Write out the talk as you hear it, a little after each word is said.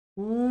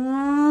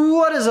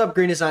What is up,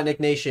 greenisnotnick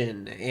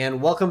Nation,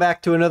 and welcome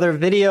back to another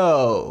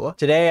video.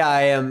 Today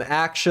I am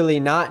actually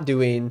not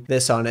doing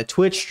this on a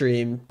Twitch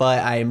stream, but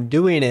I am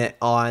doing it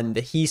on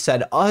the He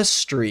Said Us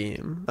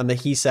stream, on the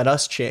He Said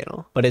Us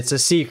channel. But it's a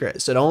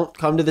secret, so don't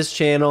come to this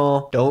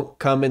channel, don't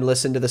come and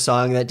listen to the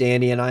song that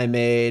Danny and I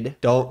made,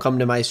 don't come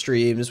to my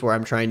streams where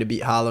I'm trying to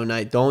beat Hollow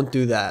Knight, don't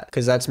do that,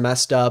 because that's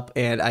messed up,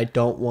 and I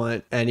don't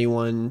want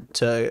anyone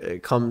to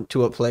come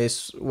to a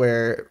place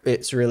where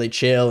it's really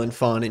chill and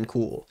fun and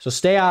cool. So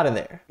stay out of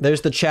there.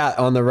 There's the chat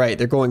on the right.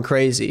 They're going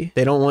crazy.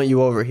 They don't want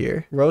you over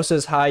here. Rose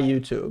says, hi,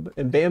 YouTube.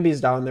 And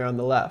Bambi's down there on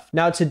the left.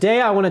 Now, today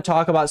I want to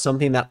talk about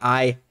something that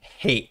I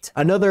hate.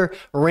 Another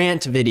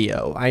rant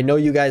video. I know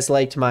you guys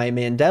liked my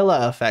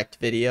Mandela effect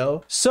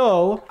video.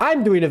 So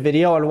I'm doing a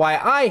video on why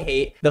I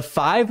hate the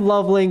 5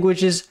 love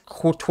languages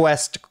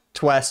quest.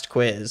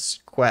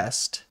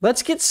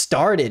 Let's get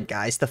started,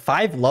 guys. The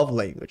 5 love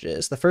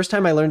languages. The first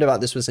time I learned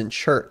about this was in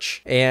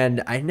church,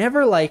 and I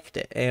never liked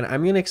it, and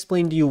I'm gonna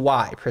explain to you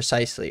why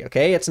precisely.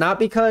 Okay, it's not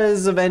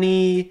because of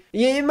any.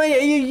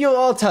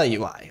 I'll tell you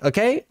why.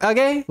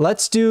 Okay.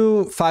 Let's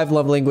do 5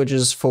 love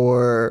languages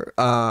for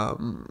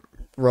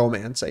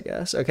romance, I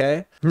guess.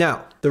 Okay,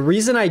 now the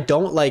reason I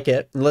don't like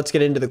it, and let's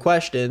get into the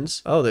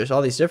questions. Oh, there's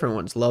all these different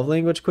ones. Love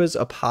language quiz,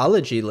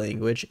 apology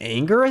language,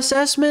 anger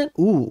assessment.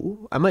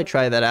 Ooh, I might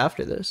try that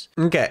after this.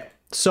 Okay,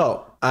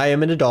 so I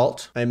am an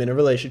adult. I'm in a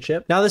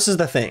relationship. Now, this is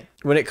the thing.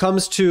 When it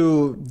comes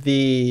to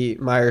the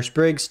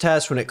Myers-Briggs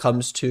test, when it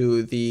comes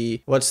to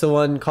the, what's the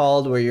one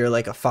called where you're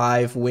like a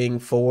 5 wing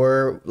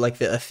 4, like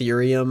the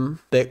Ethereum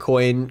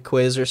Bitcoin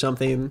quiz or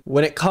something.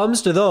 When it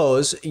comes to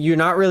those, you're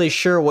not really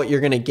sure what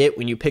you're going to get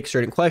when you pick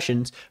certain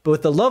questions. But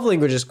with the love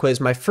languages quiz,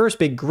 my first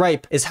big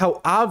gripe is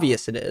how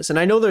obvious it is. And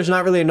I know there's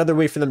not really another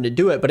way for them to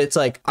do it, but it's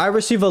like, I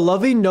receive a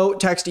loving note,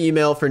 text,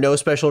 email for no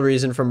special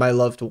reason from my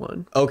loved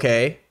one.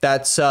 Okay,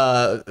 that's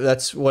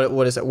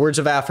what is that? Words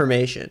of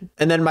affirmation.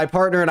 And then my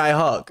partner and I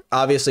hug,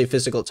 obviously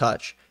physical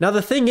touch. Now,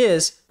 the thing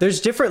is,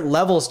 there's different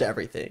levels to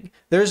everything.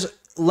 There's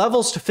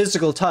levels to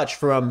physical touch,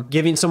 from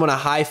giving someone a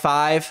high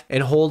five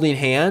and holding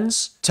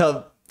hands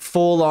to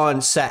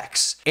full-on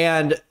sex.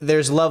 And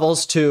there's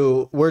levels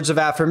to words of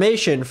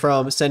affirmation,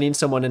 from sending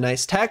someone a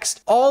nice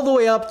text all the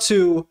way up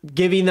to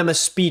giving them a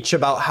speech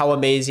about how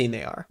amazing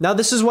they are. Now,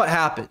 this is what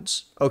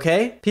happens.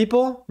 Okay,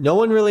 people, no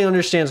one really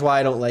understands why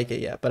I don't like it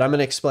yet, but I'm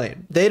gonna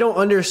explain. They don't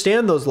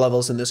understand those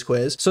levels in this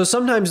quiz. So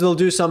sometimes they'll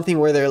do something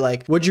where they're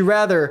like, would you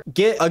rather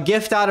get a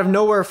gift out of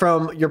nowhere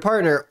from your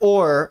partner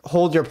or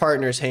hold your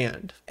partner's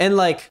hand? And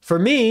like, for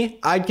me,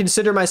 I'd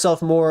consider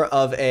myself more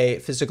of a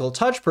physical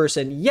touch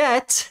person,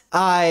 yet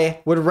I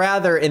would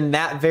rather, in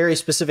that very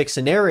specific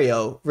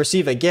scenario,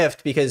 receive a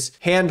gift, because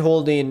hand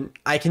holding,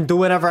 I can do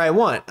whenever I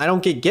want. I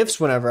don't get gifts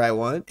whenever I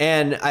want.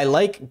 And I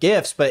like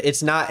gifts, but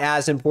it's not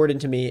as important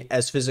to me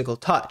as physical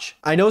touch.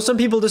 I know some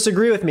people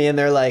disagree with me, and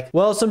they're like,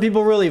 well, some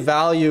people really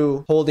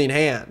value holding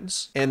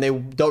hands and they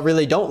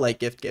don't like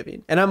gift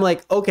giving. And I'm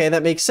like, okay,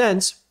 that makes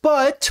sense.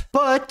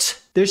 But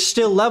there's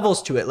still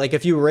levels to it. Like,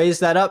 if you raise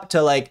that up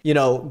to, like, you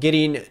know,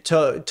 getting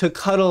to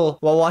cuddle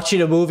while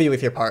watching a movie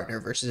with your partner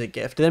versus a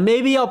gift, then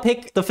maybe I'll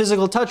pick the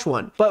physical touch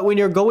one. But when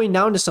you're going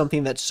down to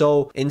something that's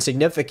so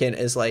insignificant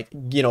as, like,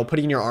 you know,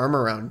 putting your arm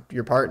around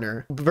your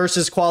partner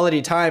versus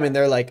quality time, and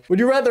they're like, would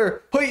you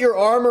rather put your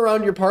arm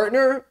around your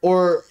partner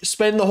or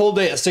spend the whole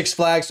day at Six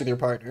Flags with your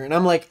partner? And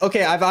I'm like,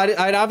 okay,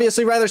 I'd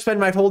obviously rather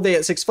spend my whole day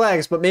at Six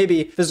Flags, but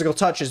maybe physical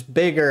touch is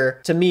bigger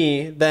to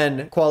me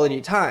than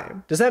quality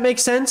time. Does that make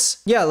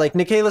sense? Yeah, like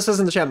Nikayla says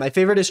in the chat, my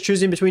favorite is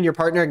choosing between your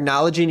partner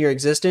acknowledging your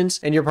existence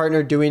and your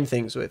partner doing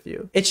things with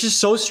you. It's just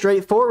so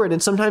straightforward,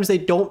 and sometimes they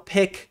don't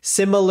pick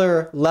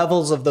similar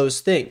levels of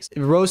those things.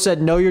 Rose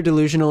said, no, you're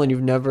delusional and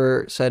you've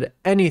never said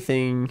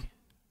anything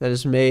that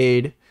has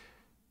made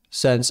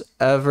sense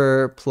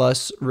ever,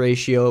 plus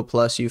ratio,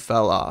 plus you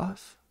fell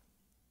off.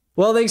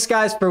 Well, thanks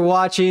guys for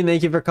watching.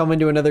 Thank you for coming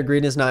to another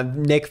Green is Not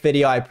Nick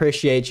video. I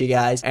appreciate you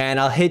guys, and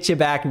I'll hit you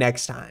back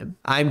next time.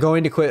 I'm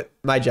going to quit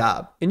my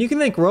job, and you can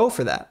thank Ro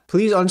for that.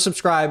 Please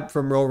unsubscribe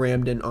from Ro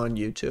Ramden on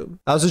YouTube.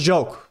 That was a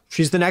joke.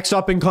 She's the next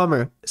up and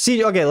comer.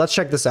 See, okay, let's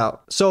check this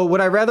out. So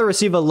would I rather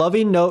receive a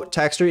loving note,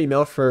 text, or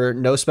email for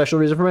no special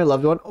reason from my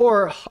loved one,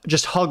 or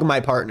just hug my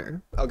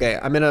partner? Okay,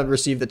 I'm gonna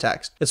receive the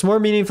text. It's more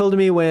meaningful to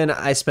me when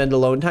I spend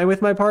alone time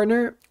with my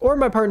partner, or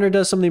my partner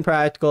does something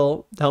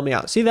practical to help me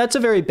out. See, that's a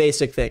very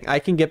basic thing. I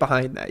can get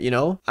behind that, you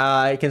know?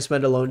 I can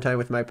spend alone time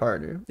with my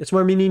partner. It's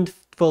more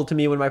meaningful to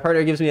me when my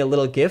partner gives me a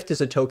little gift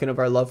as a token of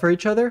our love for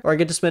each other, or I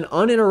get to spend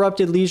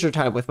uninterrupted leisure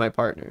time with my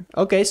partner.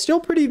 Okay, still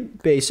pretty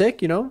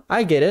basic, you know?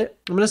 I get it.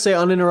 I'm gonna say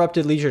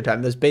uninterrupted leisure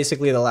time. That's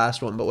basically the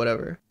last one, but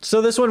whatever.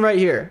 So this one right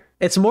here.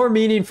 It's more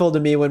meaningful to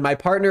me when my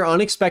partner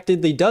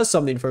unexpectedly does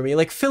something for me,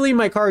 like filling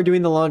my car or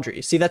doing the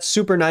laundry. See, that's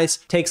super nice.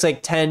 Takes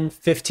like 10,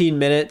 15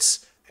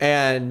 minutes,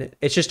 and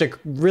it's just a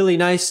really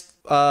nice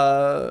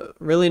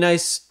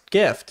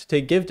gift to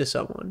give to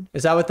someone.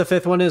 Is that what the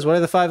fifth one is? What are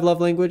the 5 love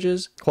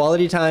languages?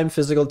 Quality time,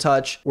 physical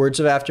touch, words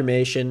of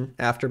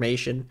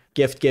affirmation,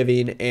 gift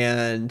giving,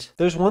 and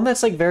there's one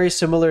that's like very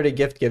similar to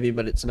gift giving,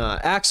 but it's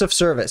not. Acts of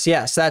service.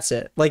 Yes, that's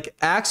it. Like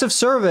acts of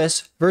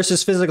service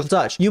versus physical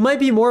touch. You might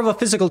be more of a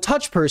physical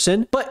touch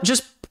person, but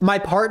just my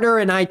partner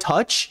and I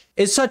touch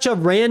is such a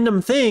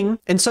random thing,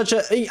 and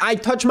I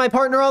touch my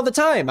partner all the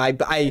time.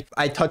 I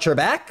touch her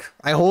back.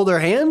 I hold her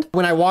hand.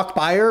 When I walk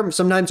by her,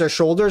 sometimes our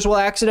shoulders will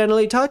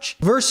accidentally touch,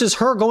 versus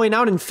her going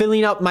out and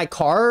filling up my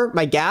car,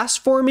 my gas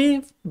for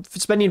me,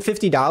 spending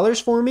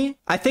 $50 for me.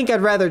 I think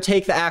I'd rather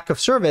take the act of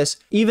service,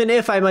 even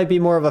if I might be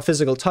more of a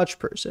physical touch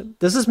person.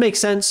 Does this make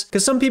sense?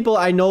 Because some people,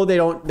 I know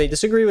they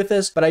disagree with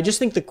this, but I just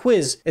think the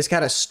quiz is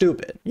kind of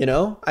stupid, you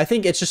know? I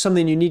think it's just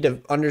something you need to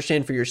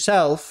understand for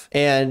yourself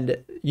and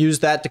use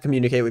that to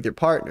communicate with your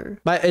partner.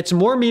 It's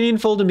more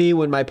meaningful to me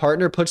when my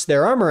partner puts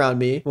their arm around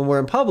me when we're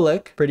in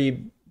public,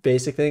 pretty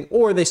basic thing,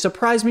 or they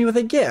surprise me with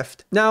a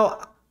gift.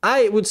 Now,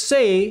 I would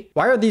say,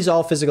 why are these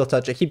all physical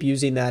touch? I keep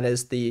using that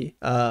as the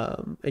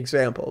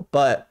example,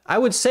 but I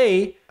would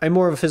say I'm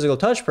more of a physical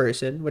touch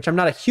person, which I'm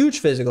not a huge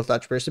physical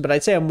touch person, but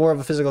I'd say I'm more of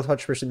a physical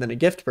touch person than a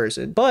gift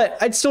person. But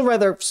I'd still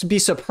rather be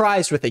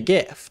surprised with a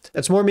gift.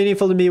 That's more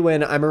meaningful to me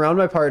when I'm around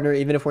my partner,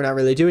 even if we're not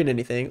really doing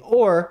anything,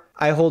 or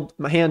I hold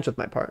my hands with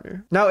my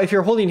partner. Now, if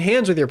you're holding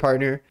hands with your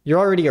partner, you're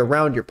already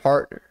around your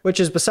partner, which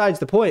is besides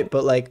the point,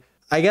 but like,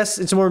 I guess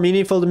it's more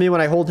meaningful to me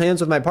when I hold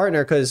hands with my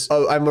partner because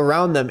I'm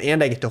around them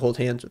and I get to hold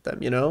hands with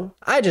them, you know?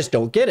 I just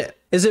don't get it.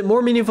 Is it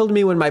more meaningful to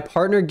me when my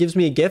partner gives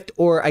me a gift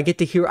or I get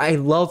to hear I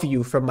love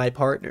you from my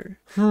partner?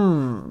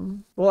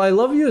 Well, I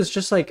love you is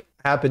just like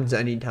happens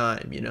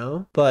anytime, you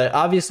know? But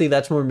obviously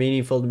that's more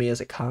meaningful to me as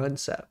a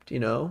concept, you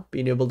know?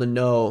 Being able to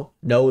know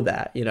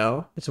that, you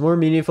know? It's more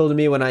meaningful to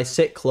me when I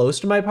sit close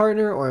to my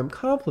partner or I'm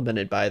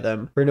complimented by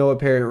them for no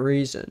apparent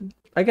reason.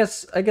 I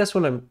guess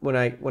when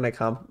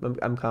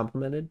I'm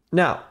complimented.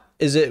 Now,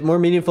 is it more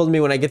meaningful to me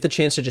when I get the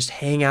chance to just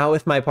hang out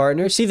with my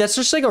partner? See, that's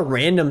just like a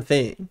random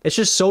thing. It's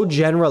just so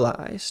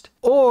generalized.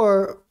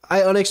 Or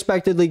I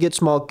unexpectedly get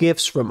small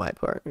gifts from my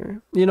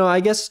partner. You know, I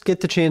guess get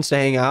the chance to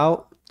hang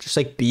out, just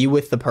like be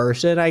with the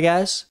person, I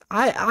guess.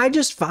 I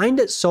just find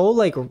it so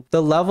like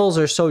the levels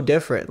are so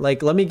different.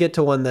 Like, let me get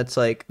to one that's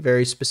like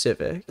very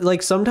specific.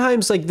 Like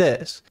sometimes like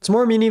this, it's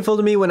more meaningful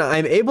to me when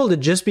I'm able to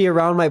just be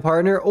around my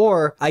partner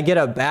or I get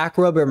a back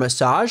rub or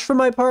massage from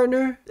my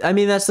partner. I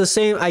mean, that's the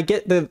same. I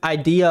get the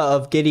idea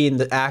of getting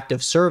the act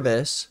of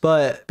service,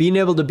 but being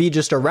able to be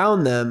just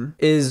around them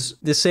is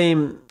the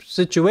same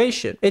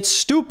situation. It's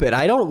stupid.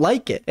 I don't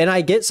like it. And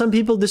I get some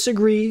people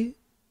disagree.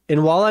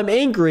 And while I'm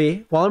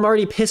angry, while I'm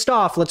already pissed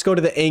off, let's go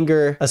to the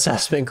anger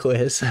assessment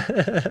quiz.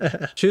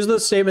 Choose the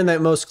statement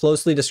that most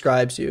closely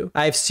describes you.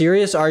 I have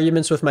serious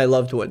arguments with my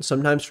loved ones,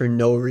 sometimes for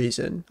no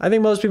reason. I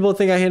think most people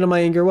think I handle my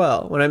anger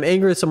well. When I'm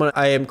angry with someone,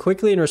 I am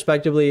quickly and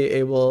respectably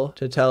able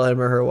to tell him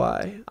or her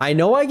why. I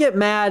know I get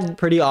mad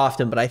pretty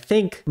often, but I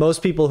think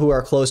most people who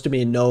are close to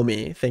me and know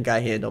me think I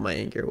handle my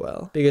anger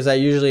well, because I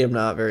usually am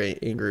not very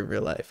angry in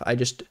real life. I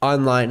just,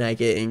 online, I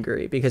get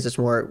angry because it's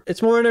more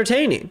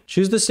entertaining.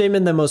 Choose the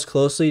statement that most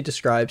closely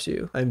describes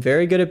you. I'm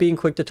very good at being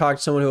quick to talk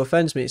to someone who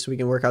offends me so we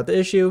can work out the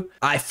issue.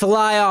 I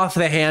fly off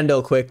the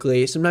handle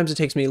quickly. Sometimes it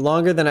takes me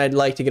longer than I'd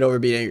like to get over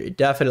being angry.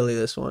 Definitely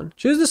this one.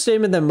 Choose the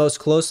statement that most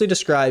closely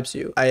describes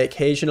you. I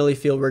occasionally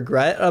feel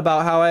regret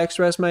about how I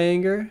express my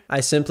anger. I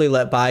simply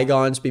let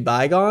bygones be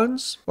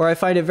bygones. Or I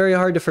find it very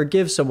hard to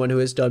forgive someone who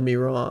has done me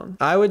wrong.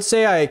 I would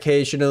say I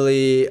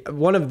occasionally,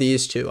 one of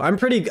these two. I'm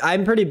pretty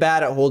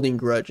bad at holding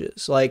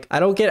grudges. Like, I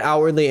don't get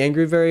outwardly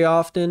angry very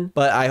often,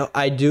 but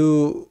I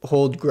do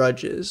hold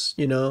grudges.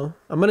 You know,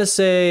 I'm gonna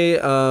say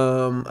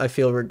I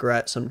feel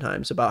regret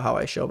sometimes about how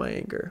I show my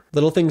anger.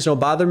 Little things don't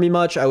bother me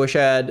much. I wish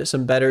I had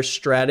some better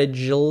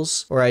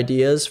strategies or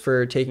ideas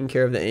for taking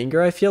care of the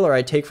anger I feel, or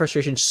I take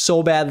frustration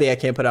so badly I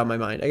can't put it out my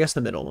mind. I guess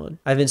the middle one.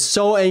 I've been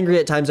so angry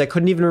at times I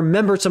couldn't even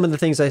remember some of the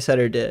things I said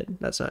or did.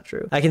 That's not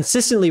true. I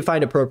consistently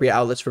find appropriate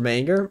outlets for my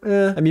anger.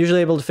 I'm usually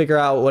able to figure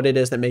out what it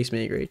is that makes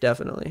me angry.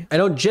 Definitely. I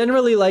don't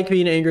generally like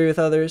being angry with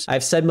others.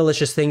 I've said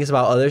malicious things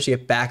about others to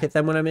get back at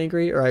them when I'm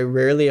angry, or I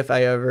rarely,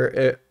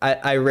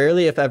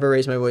 if ever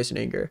raise my voice in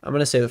anger. I'm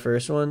gonna say the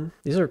first one.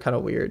 These are kind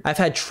of weird. I've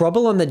had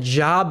trouble on the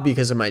job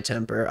because of my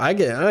temper. I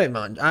get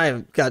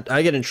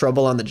in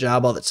trouble on the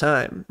job all the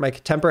time. My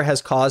temper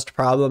has caused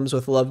problems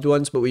with loved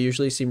ones, but we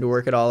usually seem to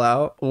work it all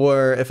out.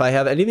 Or if I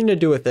have anything to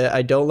do with it,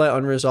 I don't let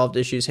unresolved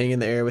issues hang in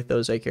the air with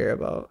those I care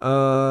about.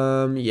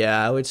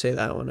 Yeah, I would say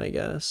that one, I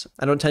guess.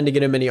 I don't tend to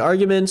get in many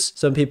arguments.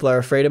 Some people are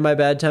afraid of my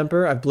bad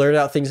temper. I've blurted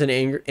out things in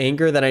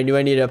anger that I knew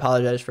I needed to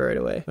apologize for right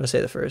away. I'm gonna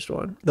say the first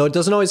one. Though it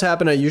doesn't always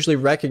happen, I usually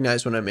usually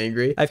recognize when I'm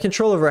angry. I have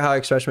control over how I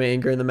express my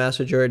anger in the vast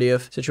majority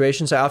of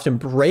situations. I often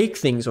break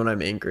things when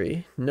I'm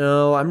angry.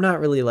 No, I'm not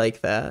really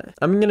like that.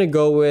 I'm gonna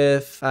go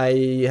with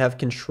I have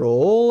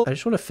control. I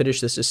just want to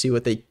finish this to see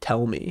what they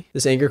tell me.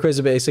 This anger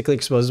quiz basically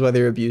exposes whether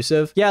you're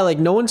abusive. Yeah, like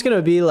no one's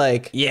gonna be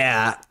like,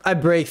 yeah, I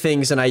break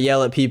things and I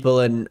yell at people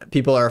and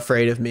people are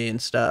afraid of me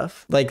and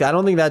stuff. Like, I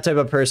don't think that type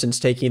of person's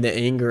taking the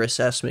anger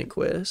assessment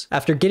quiz.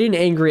 After getting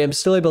angry, I'm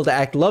still able to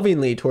act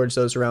lovingly towards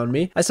those around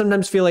me. I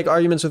sometimes feel like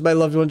arguments with my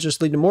loved ones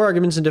just lead to more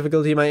arguments and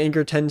difficulty. My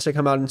anger tends to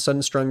come out in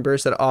sudden strong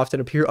bursts that often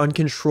appear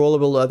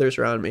uncontrollable to others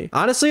around me.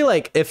 Honestly,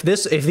 like if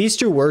these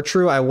two were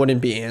true, I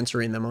wouldn't be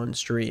answering them on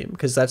stream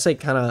because that's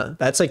like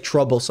that's like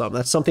troublesome.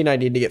 That's something I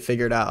need to get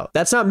figured out.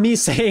 That's not me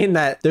saying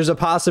that there's a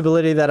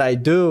possibility that I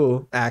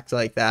do act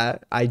like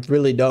that. I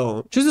really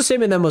don't. Choose the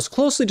statement that most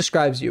closely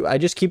describes you. I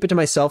just keep it to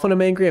myself when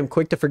I'm angry. I'm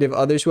quick to forgive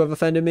others who have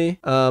offended me.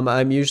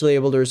 I'm usually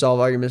able to resolve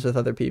arguments with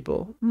other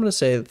people. I'm gonna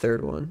say the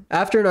third one.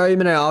 After an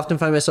argument, I often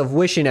find myself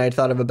wishing I had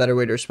thought of a better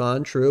way to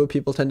respond. True.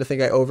 People tend to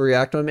think I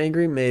overreact when I'm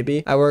angry.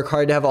 Maybe. I work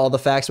hard to have all the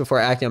facts before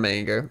acting on my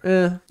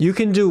anger. You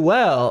can do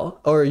well,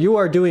 or you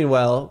are doing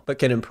well, but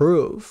can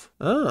improve.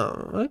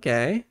 Oh,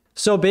 okay.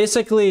 So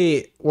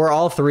basically, were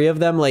all three of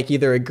them like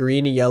either a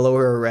green, a yellow,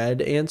 or a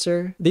red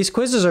answer? These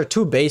quizzes are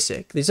too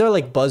basic. These are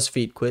like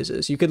BuzzFeed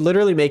quizzes. You could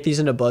literally make these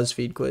into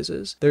BuzzFeed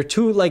quizzes. They're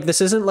too like, this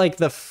isn't like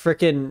the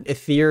freaking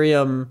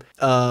Ethereum,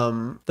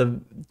 the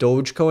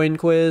Dogecoin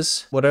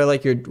quiz. What are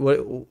like your,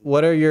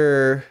 what are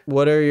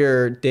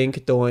your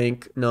dink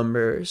doink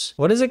numbers?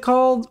 What is it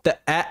called? The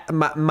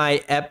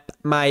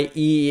my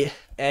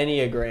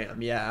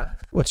Enneagram, yeah.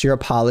 What's your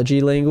apology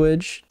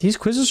language? These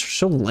quizzes are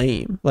so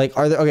lame. Like,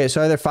 are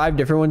there 5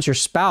 different ones? Your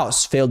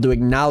spouse failed to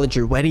acknowledge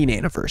your wedding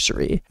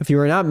anniversary. If you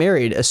are not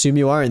married, assume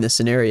you are in this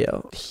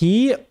scenario.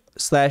 He/she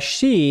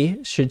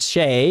should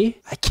say,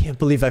 I can't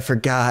believe I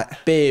forgot.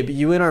 Babe,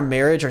 you and our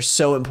marriage are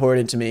so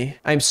important to me.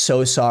 I'm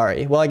so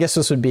sorry. Well, I guess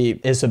this would be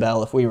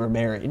Isabel if we were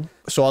married.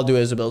 So I'll do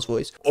Isabel's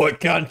voice. I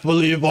can't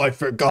believe I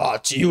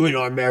forgot. You and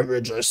our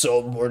marriage are so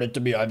important to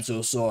me. I'm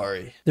so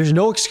sorry. There's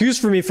no excuse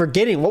for me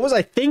forgetting. What was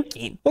I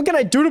thinking? What can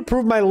I do to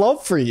prove my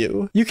love for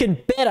you? You can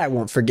bet I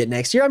won't forget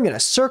next year. I'm going to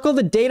circle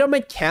the date on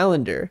my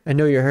calendar. I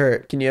know you're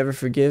hurt. Can you ever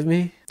forgive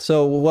me?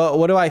 So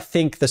what do I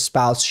think the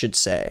spouse should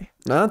say?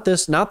 Not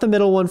this, not the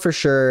middle one for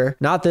sure.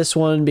 Not this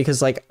one,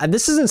 because like,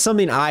 this isn't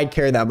something I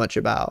care that much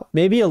about.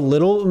 Maybe a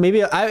little,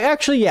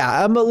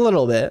 yeah, I'm a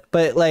little bit,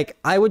 but like,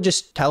 I would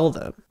just tell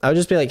them. I would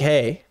just be like,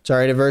 hey, it's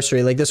our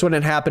anniversary. Like this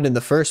wouldn't happen in the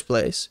first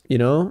place, you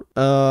know?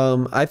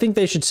 I think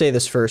they should say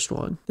this first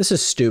one. This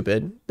is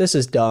stupid. This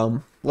is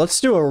dumb.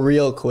 Let's do a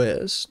real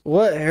quiz.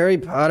 What Harry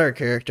Potter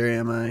character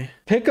am I?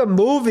 Pick a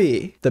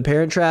movie. The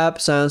Parent Trap,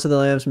 Silence of the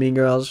Lambs, Mean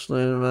Girls.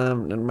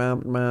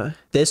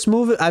 This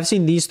movie, I've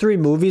seen these 3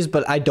 movies,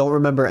 but I don't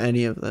remember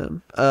any of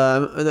them.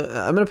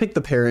 I'm gonna pick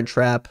The Parent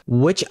Trap.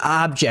 Which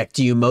object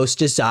do you most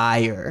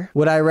desire?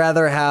 Would I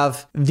rather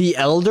have the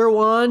Elder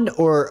Wand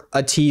or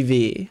a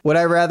TV? Would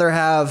I rather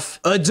have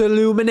a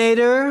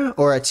Deluminator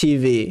or a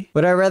TV?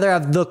 Would I rather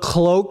have the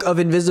Cloak of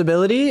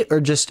Invisibility or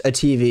just a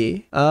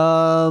TV?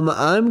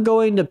 I'm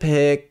going to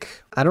pick,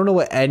 I don't know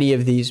what any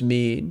of these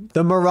mean.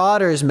 The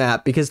Marauders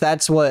map, because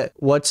that's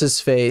what's his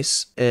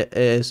face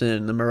is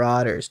in the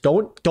Marauders.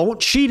 Don't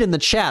cheat in the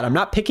chat. I'm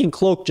not picking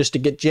Cloak just to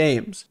get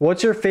James.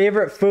 What's your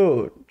favorite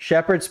food?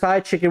 Shepherd's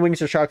pie, chicken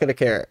wings, or chocolate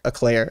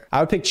eclair?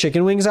 I would pick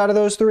chicken wings out of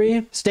those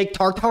 3. Steak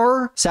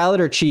tartare, salad,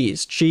 or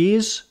cheese?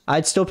 Cheese.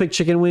 I'd still pick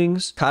chicken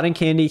wings. Cotton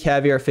candy,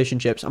 caviar, fish and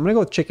chips. I'm gonna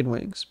go with chicken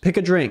wings. Pick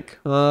a drink.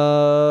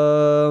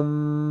 I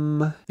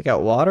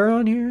got water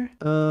on here.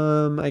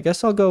 I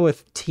guess I'll go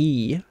with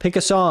tea. Pick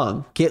a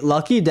song. Get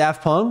Lucky,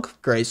 Daft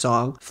Punk. Great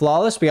song.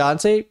 Flawless,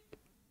 Beyonce.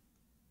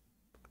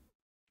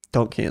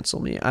 Don't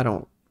cancel me. I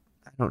don't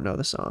know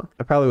the song.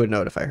 I probably would know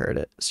it if I heard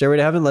it. Stairway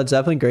to Heaven, Led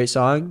Zeppelin, great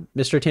song.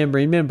 Mr.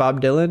 Tambourine Man,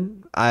 Bob Dylan.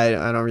 I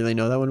don't really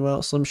know that one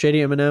well. Slim Shady,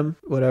 Eminem,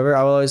 whatever.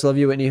 I Will Always Love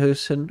You, Whitney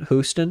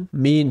Houston.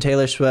 Me and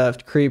Taylor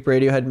Swift, Creep,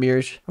 Radiohead,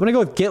 Mirrors. I'm gonna go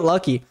with Get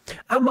Lucky.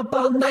 I'm up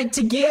all night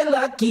to get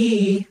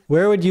lucky.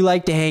 Where would you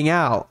like to hang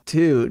out?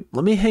 Dude,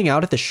 let me hang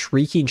out at the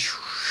Shrieking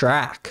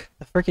Shack.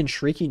 The freaking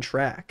Shrieking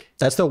Shack.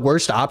 That's the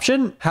worst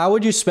option? How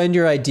would you spend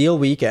your ideal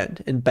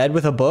weekend? In bed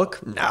with a book?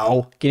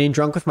 No. Getting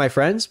drunk with my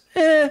friends?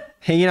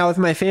 Hanging out with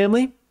my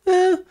family?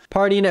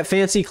 Partying at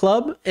fancy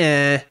club?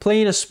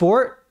 Playing a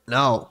sport?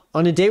 No.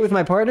 On a date with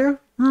my partner?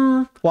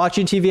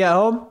 Watching TV at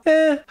home?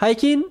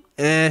 Hiking?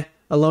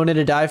 Alone at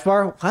a dive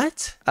bar?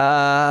 What?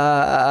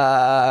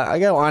 I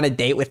go on a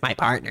date with my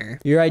partner.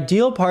 Your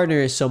ideal partner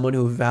is someone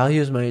who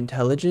values my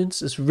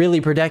intelligence, is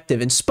really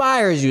protective,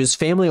 inspires you, is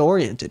family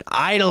oriented,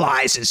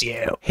 idolizes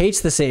you,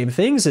 hates the same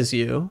things as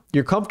you,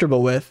 you're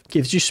comfortable with,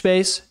 gives you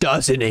space,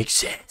 doesn't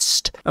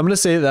exist. I'm gonna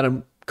say that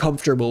I'm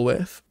comfortable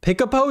with. Pick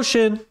a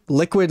potion.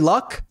 Liquid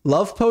luck,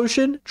 love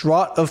potion,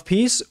 draught of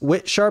peace,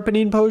 wit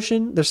sharpening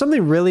potion. There's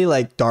something really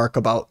like dark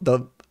about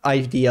the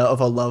idea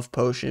of a love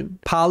potion.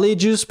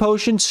 Polyjuice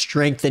potion,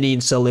 strengthening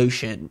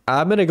solution.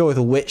 I'm gonna go with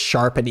wit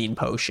sharpening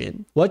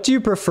potion. What do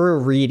you prefer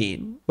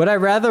reading? Would I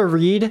rather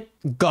read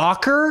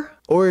Gawker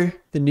or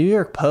the New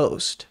York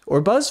Post,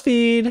 or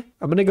BuzzFeed.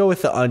 I'm gonna go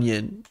with the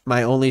Onion,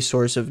 my only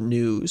source of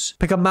news.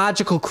 Pick a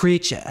magical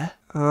creature.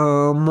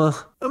 I'm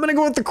gonna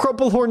go with the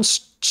Crumplehorn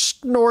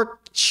Snorkack.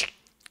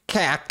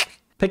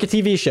 Pick a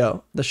TV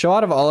show. The show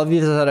out of all of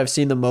these that I've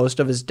seen the most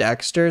of is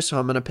Dexter, so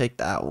I'm gonna pick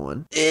that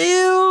one.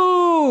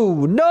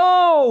 Ew!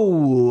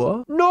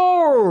 No!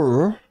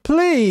 No!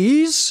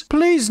 Please!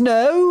 Please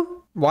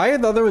no! Why are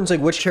the other ones like,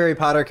 which Harry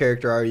Potter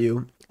character are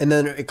you? And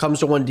then it comes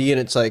to 1D and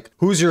it's like,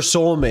 who's your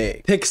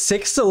soulmate? Pick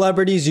 6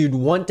 celebrities you'd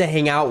want to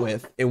hang out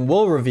with and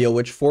we'll reveal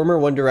which former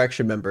One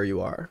Direction member you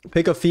are.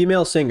 Pick a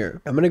female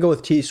singer. I'm gonna go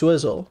with T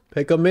Swizzle.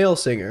 Pick a male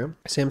singer.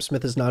 Sam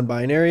Smith is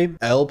non-binary.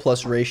 L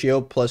plus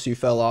ratio plus you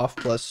fell off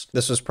plus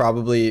this was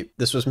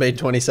made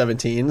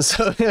 2017,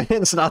 so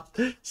it's not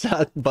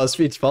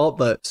BuzzFeed's fault,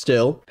 but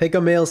still. Pick a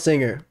male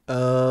singer.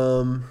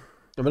 I'm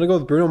gonna go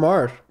with Bruno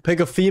Mars. Pick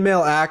a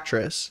female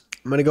actress.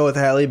 I'm gonna go with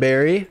Halle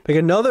Berry. Pick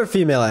another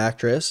female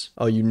actress.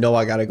 Oh, you know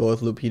I gotta go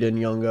with Lupita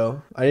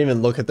Nyong'o. I didn't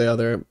even look at the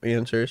other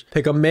answers.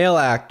 Pick a male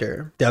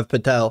actor. Dev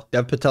Patel.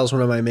 Dev Patel's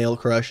one of my male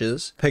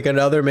crushes. Pick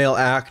another male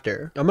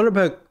actor. I'm gonna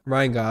pick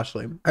Ryan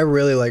Gosling. I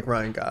really like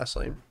Ryan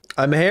Gosling.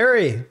 I'm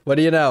Harry. What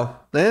do you know?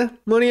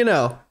 What do you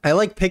know? I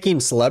like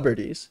picking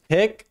celebrities.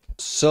 Pick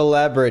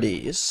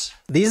celebrities.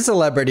 These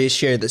celebrities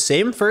share the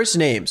same first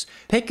names.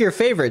 Pick your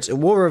favorites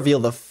and we'll reveal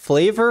the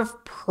flavor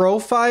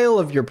profile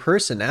of your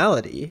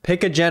personality.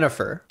 Pick a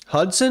Jennifer.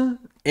 Hudson,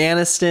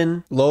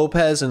 Aniston,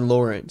 Lopez, and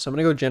Lawrence. I'm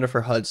gonna go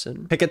Jennifer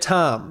Hudson. Pick a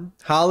Tom.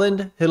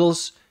 Holland,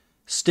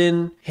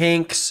 Hiddleston,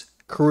 Hanks,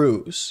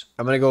 Cruz.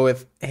 I'm gonna go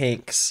with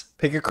Hanks.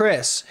 Pick a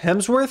Chris.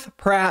 Hemsworth,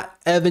 Pratt,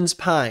 Evans,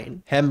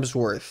 Pine.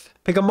 Hemsworth.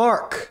 Pick a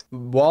Mark.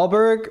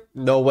 Wahlberg,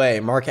 no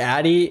way. Mark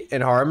Addy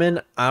and Harmon,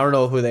 I don't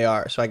know who they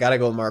are, so I gotta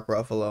go with Mark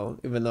Ruffalo,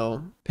 even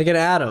though. Pick an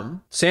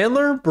Adam.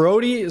 Sandler,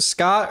 Brody,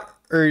 Scott,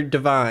 or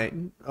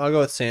Divine. I'll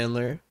go with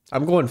Sandler.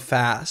 I'm going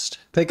fast.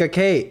 Pick a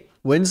Kate.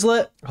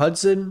 Winslet,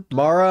 Hudson,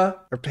 Mara,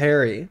 or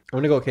Perry. I'm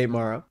gonna go Kate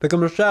Mara. Pick a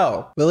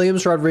Michelle.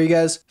 Williams,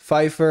 Rodriguez,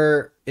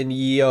 Pfeiffer, and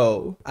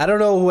Yo. I don't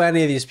know who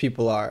any of these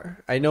people are.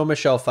 I know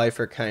Michelle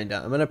Pfeiffer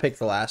kinda. I'm gonna pick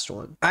the last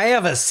one. I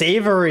have a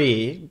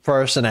savory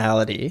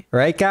personality,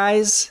 right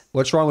guys?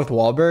 What's wrong with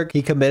Wahlberg?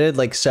 He committed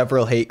like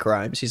several hate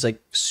crimes. He's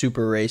like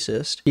super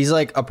racist. He's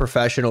like a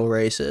professional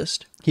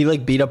racist. He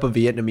like beat up a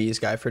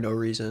Vietnamese guy for no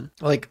reason.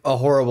 Like a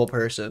horrible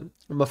person.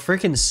 I'm a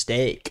freaking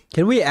steak.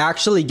 Can we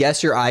actually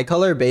guess your eye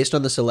color based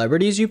on the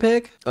celebrities you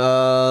pick? Pick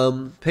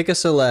a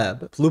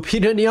celeb.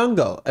 Lupita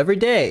Nyong'o every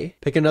day.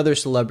 Pick another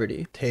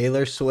celebrity.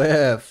 Taylor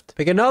Swift.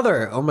 Pick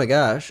another. Oh my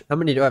gosh. How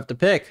many do I have to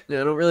pick? I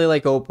don't really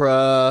like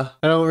Oprah.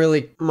 I don't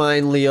really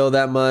mind Leo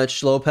that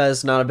much.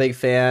 Lopez, not a big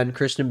fan.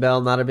 Kristen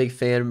Bell, not a big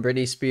fan.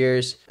 Britney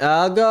Spears.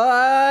 I'll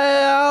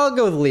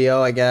go with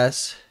Leo, I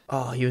guess.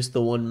 Oh, he was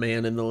the one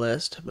man in the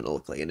list. I'm gonna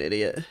look like an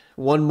idiot.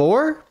 One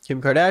more?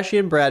 Kim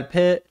Kardashian, Brad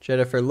Pitt,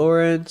 Jennifer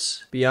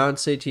Lawrence,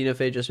 Beyonce, Tina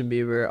Fey, Justin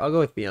Bieber. I'll go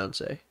with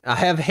Beyonce. I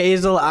have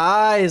hazel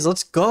eyes.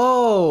 Let's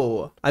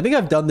go. I think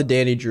I've done the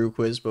Danny Drew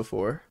quiz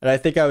before, and I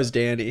think I was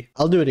Danny.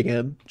 I'll do it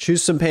again.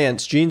 Choose some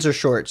pants, jeans or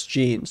shorts,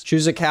 jeans.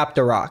 Choose a cap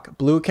to rock,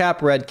 blue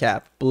cap, red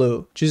cap,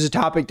 blue. Choose a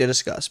topic to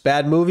discuss.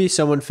 Bad movie,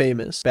 someone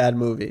famous, bad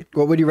movie.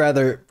 What would you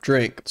rather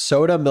drink?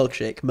 Soda,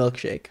 milkshake,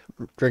 milkshake.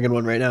 I'm drinking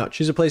one right now.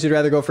 Choose a place you'd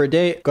rather go for a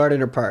date,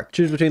 garden or park.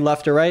 Choose between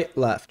left or right,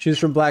 left. Choose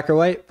from black or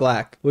white,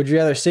 black. Would you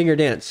rather sing or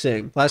dance?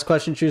 Sing. Last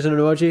question, choose an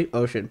emoji,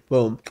 ocean.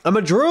 Boom. I'm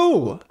a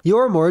Drew.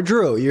 You're more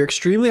Drew. You're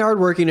extremely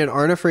hardworking and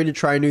aren't afraid to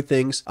try new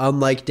things,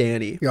 unlike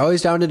Danny. You're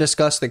always down to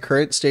discuss the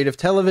current state of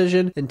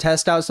television and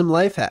test out some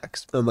life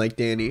hacks, unlike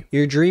Danny.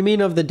 You're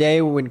dreaming of the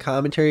day when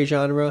commentary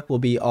genre will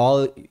be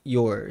all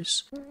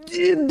yours.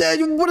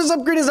 What is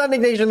up,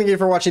 greenisnotnick nation? Thank you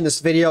for watching this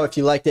video. If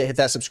you liked it, hit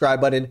that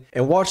subscribe button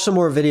and watch some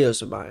more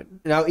videos of mine.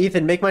 Now,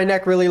 Ethan, make my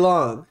neck really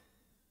long.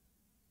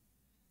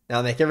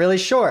 Now make it really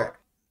short.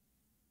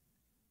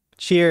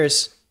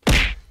 Cheers.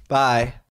 Bye.